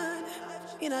could turn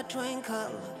in a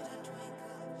twinkle,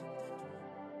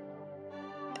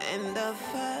 and the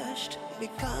first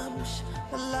becomes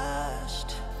the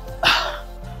last.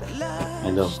 The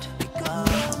last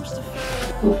becomes the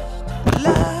first. The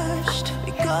last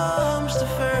becomes the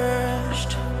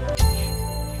first.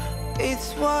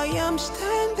 It's why I'm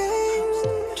standing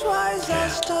twice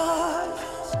as tall.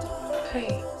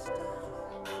 Hey.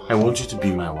 I want you to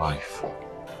be my wife.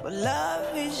 But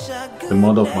love is a good the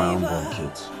mother of my unborn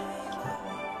kids.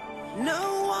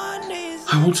 No one is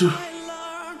I want to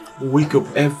wake up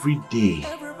every day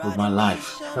with my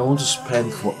life. I want to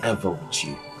spend forever with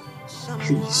you.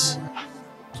 Please.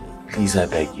 Please, I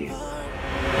beg you.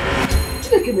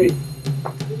 What are you doing?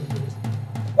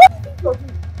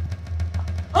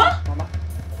 Huh? Mama.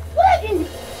 What are you doing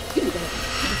with it? Give me that.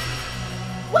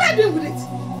 What are you doing with it?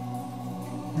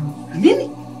 Really?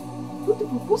 You want to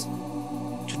propose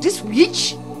to this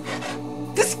witch?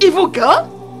 This evil girl?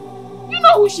 You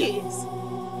know who she is?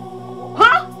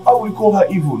 Huh? How will we call her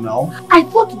evil now? I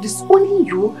thought disowning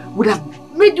you would have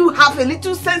made you have a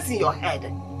little sense in your head.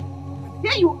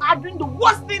 Here you are doing the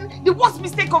worst thing, the worst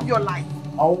mistake of your life.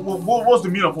 What's the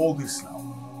meaning of all this now?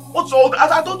 What's all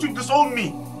that? I thought you disowned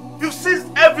me. You've seized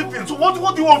everything. So what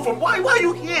do you want from? Why are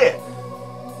you here?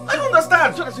 I don't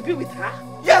understand. So I should be with her?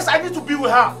 Yes, I need to be with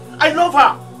her. I love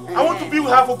her. I want to be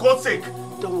with her for God's sake.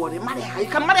 Don't worry, marry her. You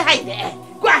can marry her in the air.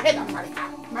 Go ahead and marry her.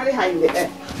 Marry her in the air.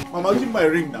 Mama, give me my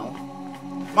ring now.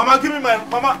 Mama, give me my...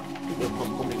 Mama...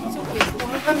 Come in now.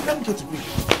 Let me get to me.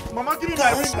 Mama, give me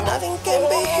my ring now. Nothing can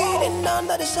be hidden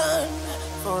under the sun.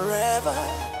 Forever.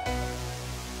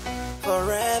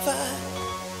 Forever.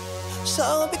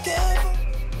 So be careful.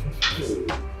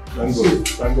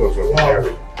 Thank God for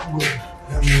marriage.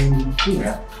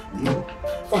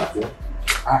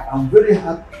 I am very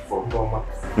happy for Mama.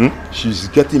 She's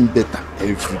getting better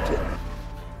every day.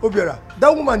 Obiora,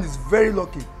 that woman is very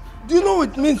lucky. Do you know what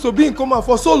it means to be in coma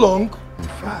for so long? In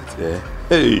fact,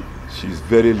 hey, she's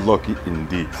very lucky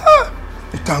indeed.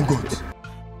 We thank God.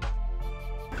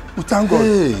 We thank God.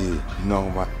 Hey, no,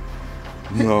 ma.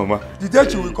 The day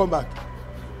she will come back.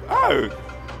 Oh.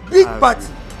 Big party.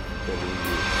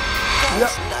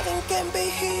 Cause nothing can be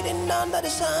hidden under the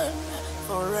sun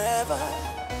forever.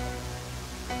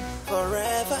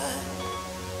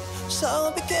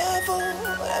 So be careful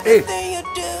with everything you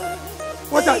do.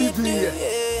 What are you doing here?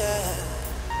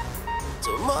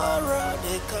 Tomorrow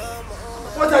they come.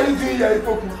 What are you doing here,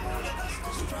 Etiko?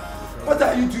 What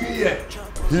are you doing here?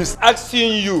 He's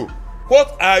asking you,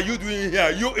 what are you doing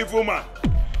here, you evil man?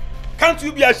 Can't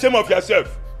you be ashamed of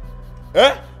yourself?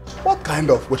 Eh? What kind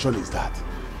of question is that?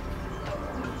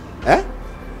 Eh?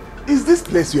 Is this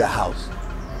place your house?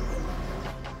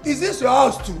 Is this your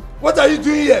house too? What are you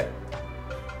doing here?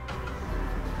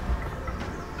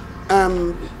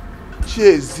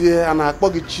 Cheezie, and I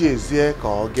bug cheezie,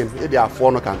 again.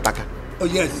 Oh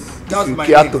yes, that's my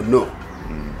care name. to know.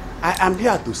 I am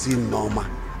here to see Norma,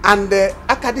 and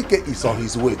Akadike is on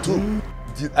his way too.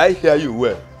 Did I hear you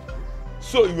well?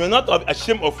 So you are not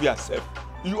ashamed of yourself.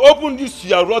 You opened this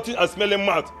your rotten and smelling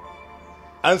mouth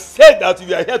and said that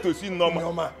you are here to see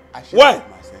Norma. Why?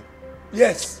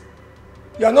 Yes.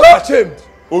 You are not ashamed.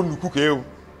 Oh, Nukuke.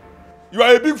 You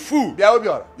are a big fool. You are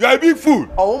a big fool.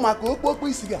 Oh, my God,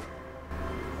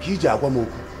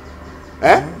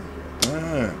 eh?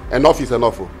 Enough is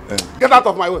enough. Get out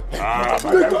of my way.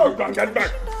 Get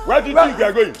back. Where do you think you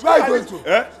are going? Where are you going to?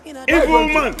 Eh? Evil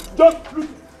man. Just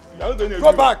look.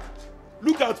 Go back.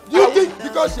 Look at. Do you think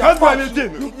because you can't do fast,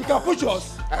 anything? You can push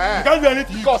us? You can't do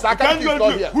anything. Because Akadike is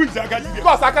not here. Who is Akadike?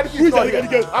 Because Akadike is not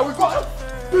here. I will go.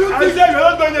 Do you think you are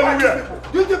not going anywhere?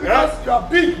 Do you think because you are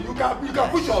big, you can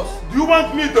push us? Do you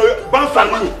want me to bounce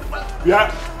on you?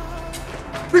 Yeah.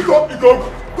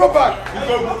 Go back.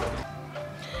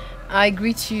 I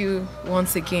greet you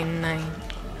once again, Nine.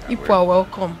 You are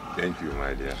welcome. Thank you,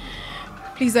 my dear.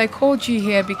 Please, I called you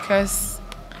here because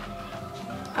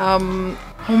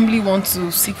humbly want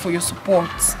to seek for your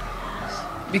support,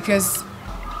 because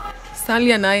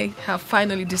Stanley and I have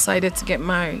finally decided to get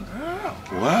married.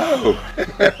 Wow.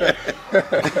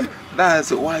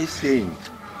 That's a wise saying.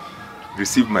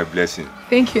 Receive my blessing.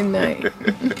 Thank you, Nai.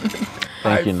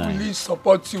 I fully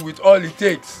support you with all it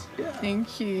takes.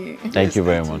 Thank you. Thank you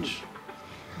very much.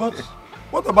 But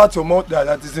what about your mother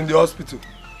that is in the hospital?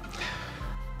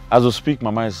 As we speak,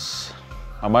 Mama is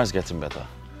getting better.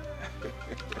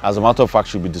 As a matter of fact,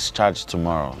 she'll be discharged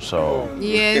tomorrow. So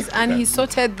yes, and he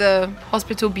sorted the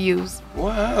hospital bills.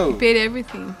 Wow. He paid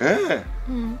everything. Yeah.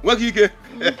 What do you get?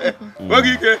 What do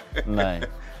you get? Nine.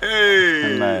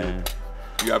 Hey. Nine.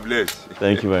 You are blessed.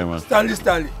 Thank you very much.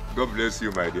 Stanley. God bless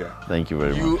you, my dear. Thank you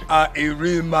very much. You are a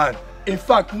real man. In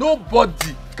fact,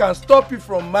 nobody can stop you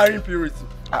from marrying Purity.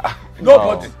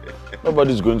 Nobody. Wow.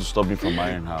 Nobody's going to stop me from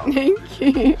marrying her. Thank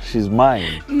you. She's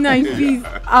mine. Nine, please.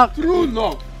 True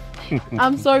love.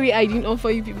 I'm sorry I didn't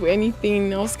offer you people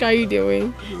anything. I was carried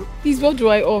away. Please, what do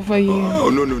I offer you? Oh,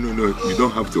 no. You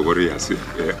don't have to worry yourself.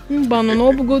 Yeah.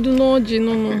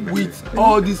 With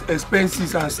all these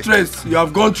expenses and stress you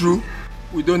have gone through,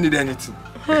 we don't need anything.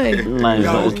 Hi.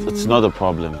 No, it's not a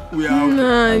problem. We are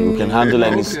okay. We can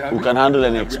handle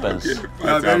any expense. We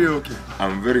are very okay.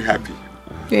 I'm very happy.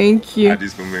 Thank you. At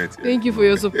this moment. Thank you for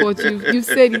your support. You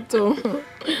said it all.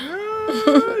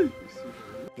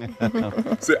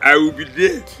 So I will be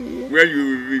there when you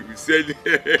will be saying.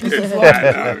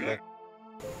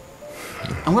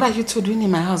 And what are you two doing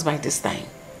in my house by this time?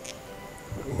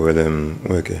 Well,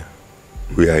 okay.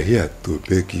 We are here to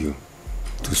beg you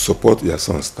to support your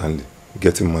son Stanley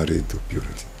getting married to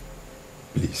Purity.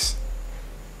 Please.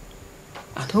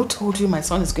 And who told you my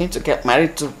son is going to get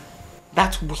married to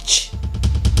that witch?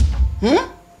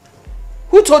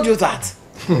 Who told you that?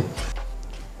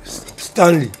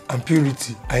 Stanley and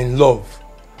Purity are in love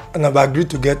and have agreed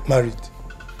to get married.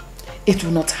 It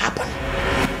will not happen.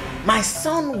 My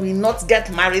son will not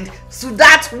get married to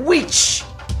that witch.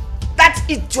 That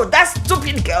idiot, that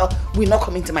stupid girl will not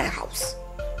come into my house.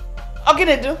 How can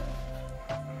I do?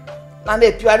 And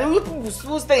if you are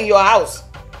who stay in your house,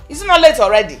 it's not late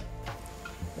already.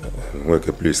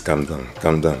 Okay, please calm down.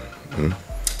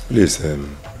 Please,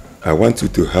 I want you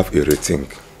to have a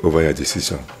rethink over your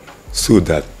decision so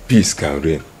that peace can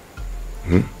reign.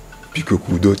 There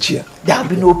will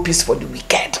be no peace for the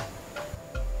wicked.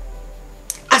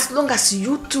 As long as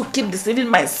you two keep deceiving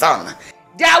my son,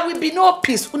 there will be no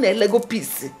peace. Lego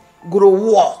peace. Grow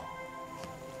war.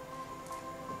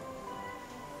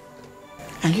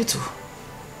 And you two,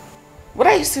 What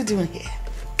are you still doing here?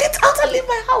 Get out and leave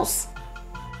my house.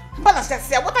 Balance,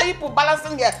 what are you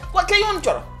balancing here? What can you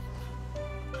do?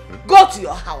 Go to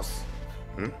your house.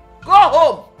 Go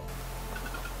home.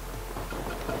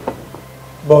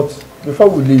 But before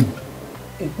we leave,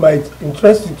 it might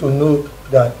interest you to know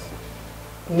that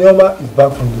Neoma is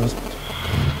back from the hospital.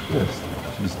 Yes,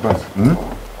 she's back.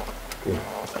 Okay,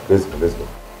 let's go.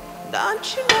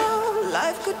 Don't you know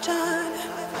life could turn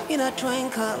in a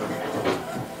twinkle,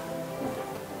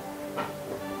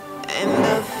 and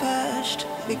the first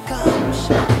becomes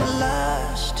the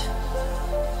last.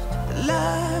 The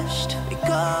last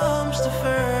becomes the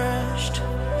first.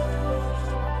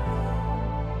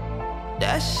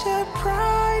 That's where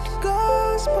pride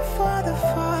goes before the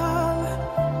fall.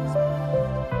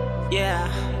 Yeah.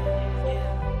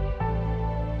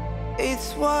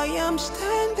 It's why I'm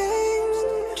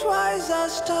standing twice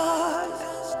as tall.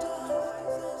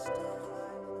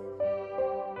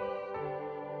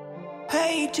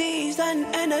 Hate is an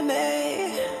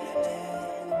enemy,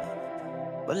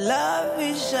 but love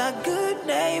is a good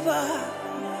neighbor.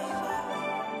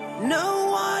 No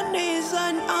one is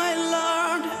an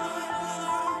island.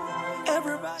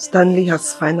 Everybody. Stanley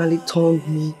has finally turned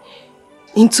me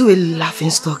into a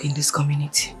laughingstock in this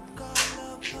community.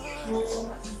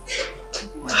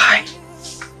 Hi.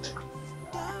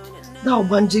 That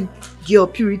Obanji girl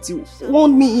Purity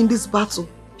won me in this battle.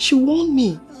 She won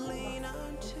me.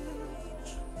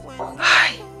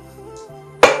 Hi.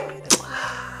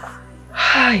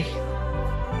 Hi.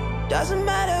 Doesn't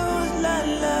matter who's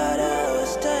landlord or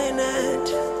who's tenant.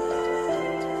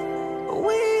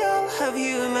 We all have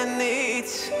human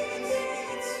needs.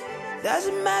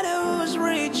 Doesn't matter who's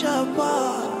rich or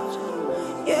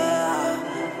poor. Yeah,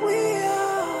 we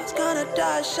all gonna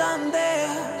die someday.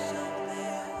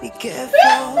 Be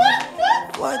careful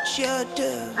what you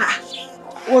do.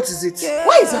 What is it? Yeah.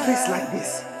 Why is your face like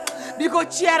this?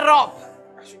 Because cheer up.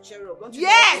 I should cheer up. Don't you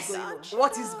Yes. know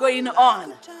What is going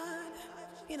on?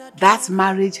 That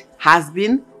marriage has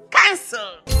been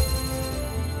cancelled.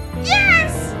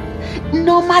 Yes.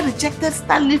 Norma rejected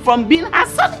Stanley from being her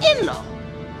son-in-law.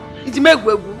 It make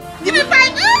wegu. Give me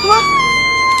 5.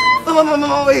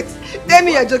 Mama, wait. Tell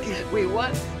me you're joking. Wait,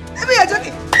 what? Tell me you're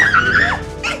joking.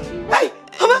 Hey,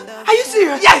 Mama, are you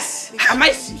serious? Yes. Am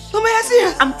I serious? Mama, you're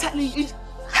serious? I'm telling you,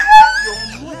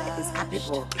 your mother is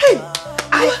capable. Hey,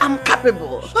 I am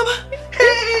capable. Mama.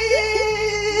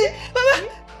 Hey, Mama.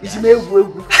 It may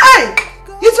wegu. Hey,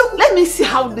 you took. Let me see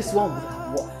how this one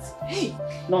will work. Hey,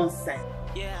 nonsense.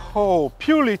 Oh,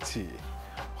 Purity.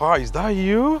 Oh, is that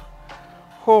you?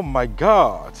 Oh my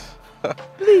God.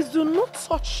 Please do not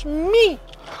touch me.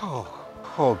 Oh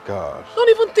God. Don't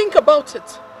even think about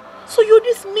it. So you're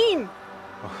this mean.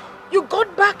 You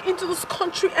got back into this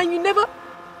country and you never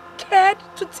cared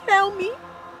to tell me?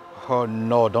 Oh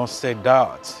no, don't say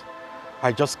that.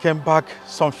 I just came back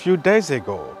some few days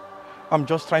ago. I'm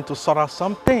just trying to sort out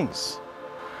some things.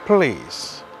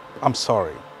 Please, I'm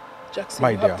sorry. Jackson, My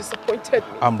you dear, have disappointed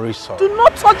me. I'm really sorry. Do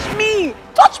not touch me!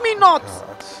 Touch me not!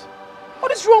 God.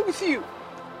 What is wrong with you?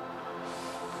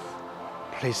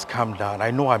 Please calm down.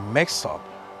 I know I messed up.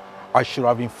 I should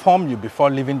have informed you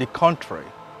before leaving the country.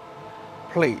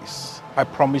 Please, I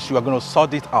promise you are going to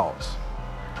sort it out.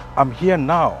 I'm here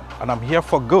now, and I'm here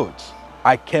for good.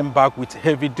 I came back with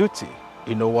heavy duty.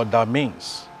 You know what that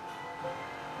means.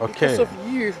 Okay. Because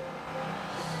of you.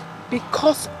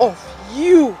 Because of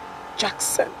you,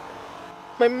 Jackson.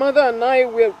 My mother and I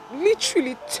were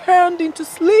literally turned into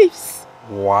slaves.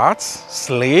 What?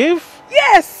 Slave?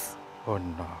 Yes! Oh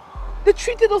no. They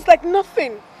treated us like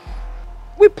nothing.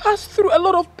 We passed through a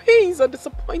lot of pains and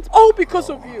disappointment, all because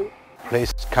of you.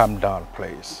 Please calm down,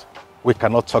 please. We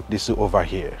cannot talk this over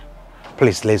here.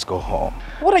 Please, let's go home.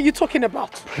 What are you talking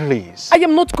about? Please. I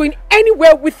am not going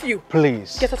anywhere with you.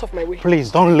 Please. Get out of my way.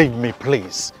 Please, don't leave me,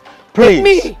 please. Please.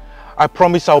 Leave me. I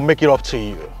promise I'll make it up to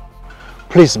you.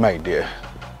 Please, my dear.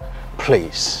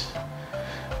 Please.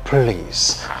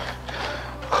 Please.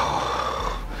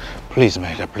 Please,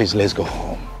 my dear. Please, let's go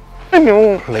home.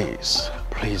 Please.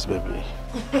 Please, baby.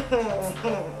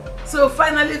 So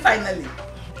finally.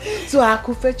 So I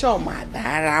could fetch all my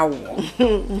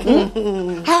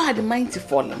How had the mighty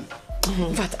fallen?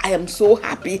 In fact, I am so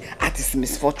happy at his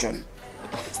misfortune.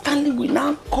 Stanley will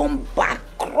now come back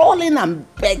crawling and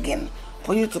begging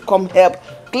for you to come help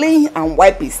clean and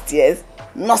wipe his tears,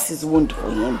 nurse his wound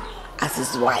for him as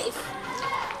his wife.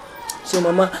 So,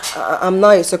 Mama, I'm now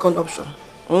a second option.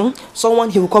 Someone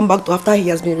he will come back to after he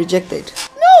has been rejected.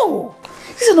 No!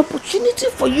 This is an opportunity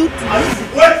for you to... I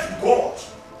swear to God,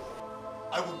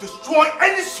 I will destroy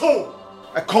any soul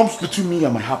that comes between me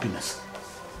and my happiness.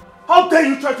 How dare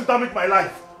you try to damage my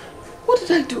life? What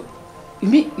did I do?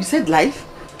 You said life?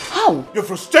 How? Your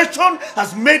frustration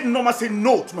has made Norma say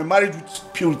no to my marriage with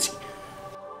purity.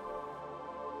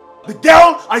 The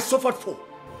girl I suffered for.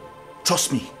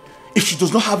 Trust me, if she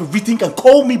does not have a rethink and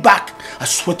call me back, I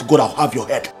swear to God I'll have your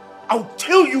head. I'll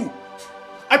tell you.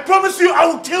 I promise you I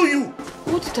will tell you.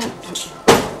 What did I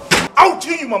do? I'll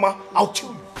tell you, Mama. I'll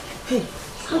tell you. Hey,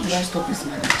 how do I stop this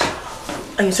marriage?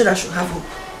 And you said I should have hope.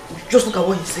 Just look at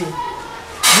what he's saying.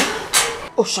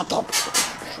 Huh? Oh, shut up.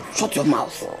 Shut your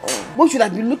mouth. One should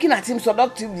have been looking at him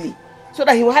seductively so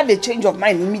that he will have a change of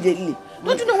mind immediately.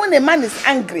 Don't you know when a man is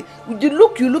angry, you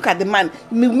look at the man,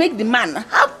 you make the man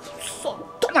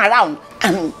turn around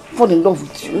and fall in love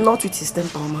with you. Not with his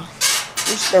temper, Mama.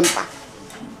 Which temper?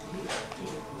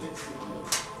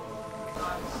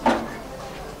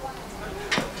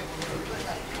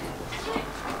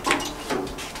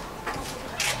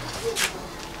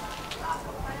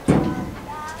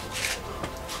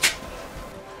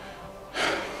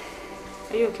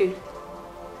 Are you okay?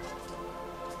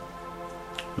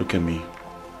 Look at me.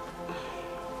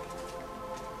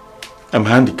 I'm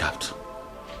handicapped.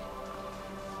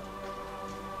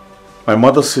 My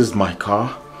mother seized my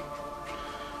car.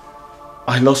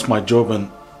 I lost my job and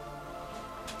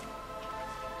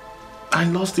I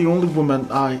lost the only woman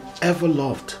I ever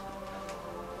loved.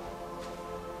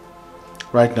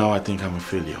 Right now I think I'm a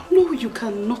failure. No, you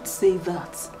cannot say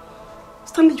that.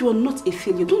 Stanley, you are not a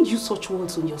failure. Don't use such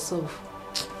words on yourself.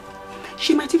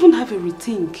 She might even have a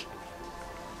rethink.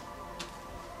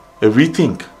 A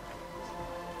rethink?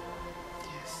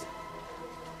 Yes.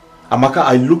 Amaka,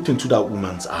 I looked into that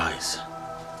woman's eyes.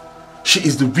 She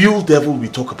is the real devil we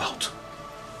talk about.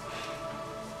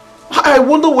 I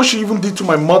wonder what she even did to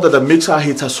my mother that makes her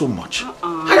hate her so much.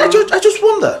 I just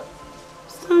wonder.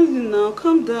 Stanley, now,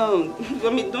 calm down. I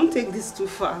mean, don't take this too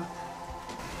far.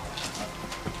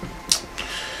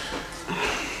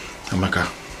 Amaka,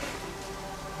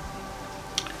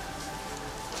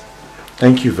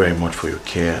 thank you very much for your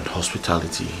care and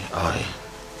hospitality.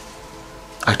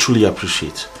 I truly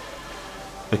appreciate.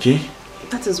 Okay?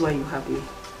 That is why you have me.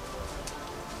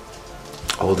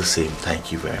 All the same,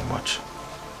 thank you very much.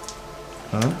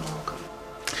 Huh?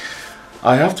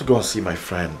 I have to go and see my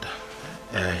friend.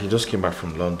 He just came back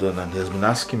from London and he has been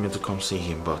asking me to come see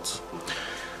him, but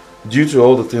due to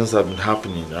all the things that have been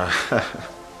happening,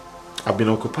 I've been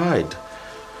occupied.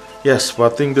 Yes,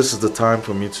 but I think this is the time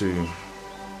for me to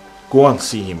go and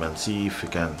see him and see if he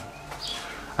can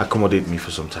accommodate me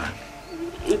for some time.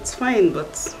 It's fine,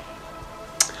 but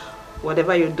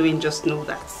whatever you're doing, just know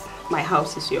that my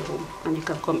house is your home and you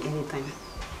can come anytime.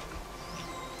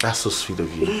 That's so sweet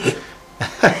of you.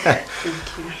 Thank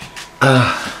you.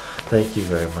 Thank you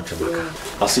very much, Amaka.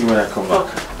 Yeah. I'll see you when I come back.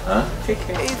 Okay. Huh? Take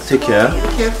care. Take care. Be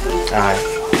careful. Alright.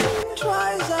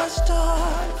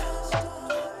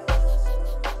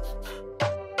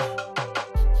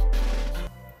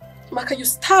 Maka, you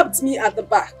stabbed me at the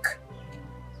back.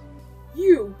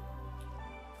 You.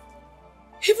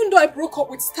 Even though I broke up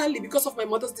with Stanley because of my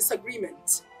mother's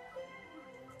disagreement.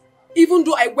 Even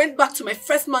though I went back to my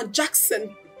first man,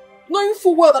 Jackson, knowing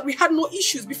full well that we had no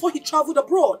issues before he traveled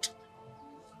abroad.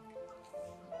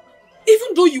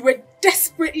 Even though you were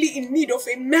desperately in need of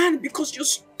a man because your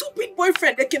stupid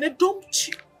boyfriend Ekene dumped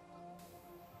you.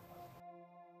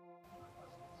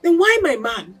 Then why my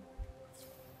man?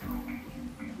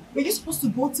 Were you supposed to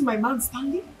go to my man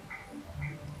Stanley?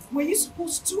 Were you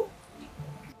supposed to?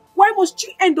 Why must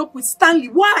you end up with Stanley?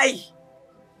 Why?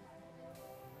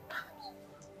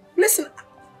 Listen,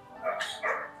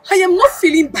 I am not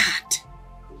feeling bad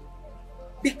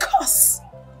because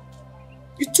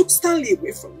you took Stanley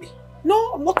away from me.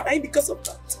 No, I'm not crying because of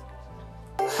that.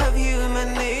 Have you my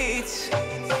needs?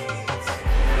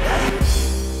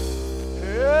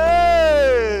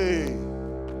 Hey!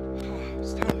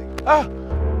 Stanley.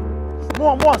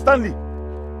 More, Stanley.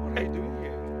 What are you doing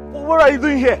here? What are you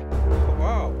doing here? Oh,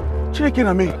 wow. Checking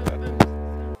at me.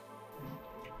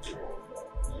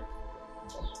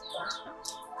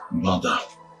 Mother.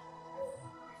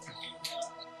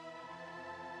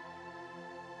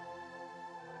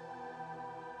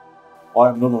 I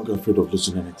am no longer afraid of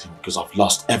losing anything because I've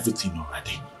lost everything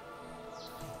already.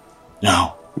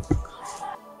 Now,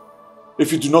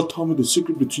 if you do not tell me the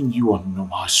secret between you and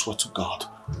Noma, I swear to God,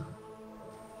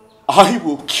 I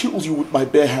will kill you with my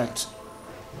bare hands.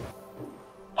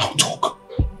 Now talk.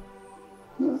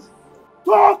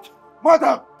 Talk,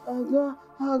 mother!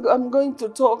 I'm going to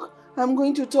talk. I'm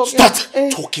going to talk. Start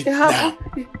talking now.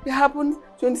 It happened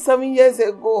 27 years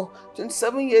ago.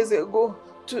 27 years ago.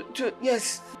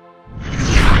 Yes.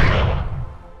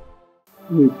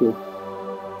 Etiko,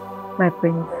 my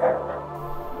prince,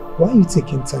 why are you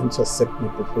taking time to accept my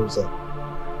proposal?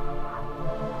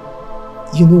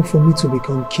 You know, for me to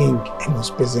become king, I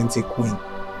must present a queen.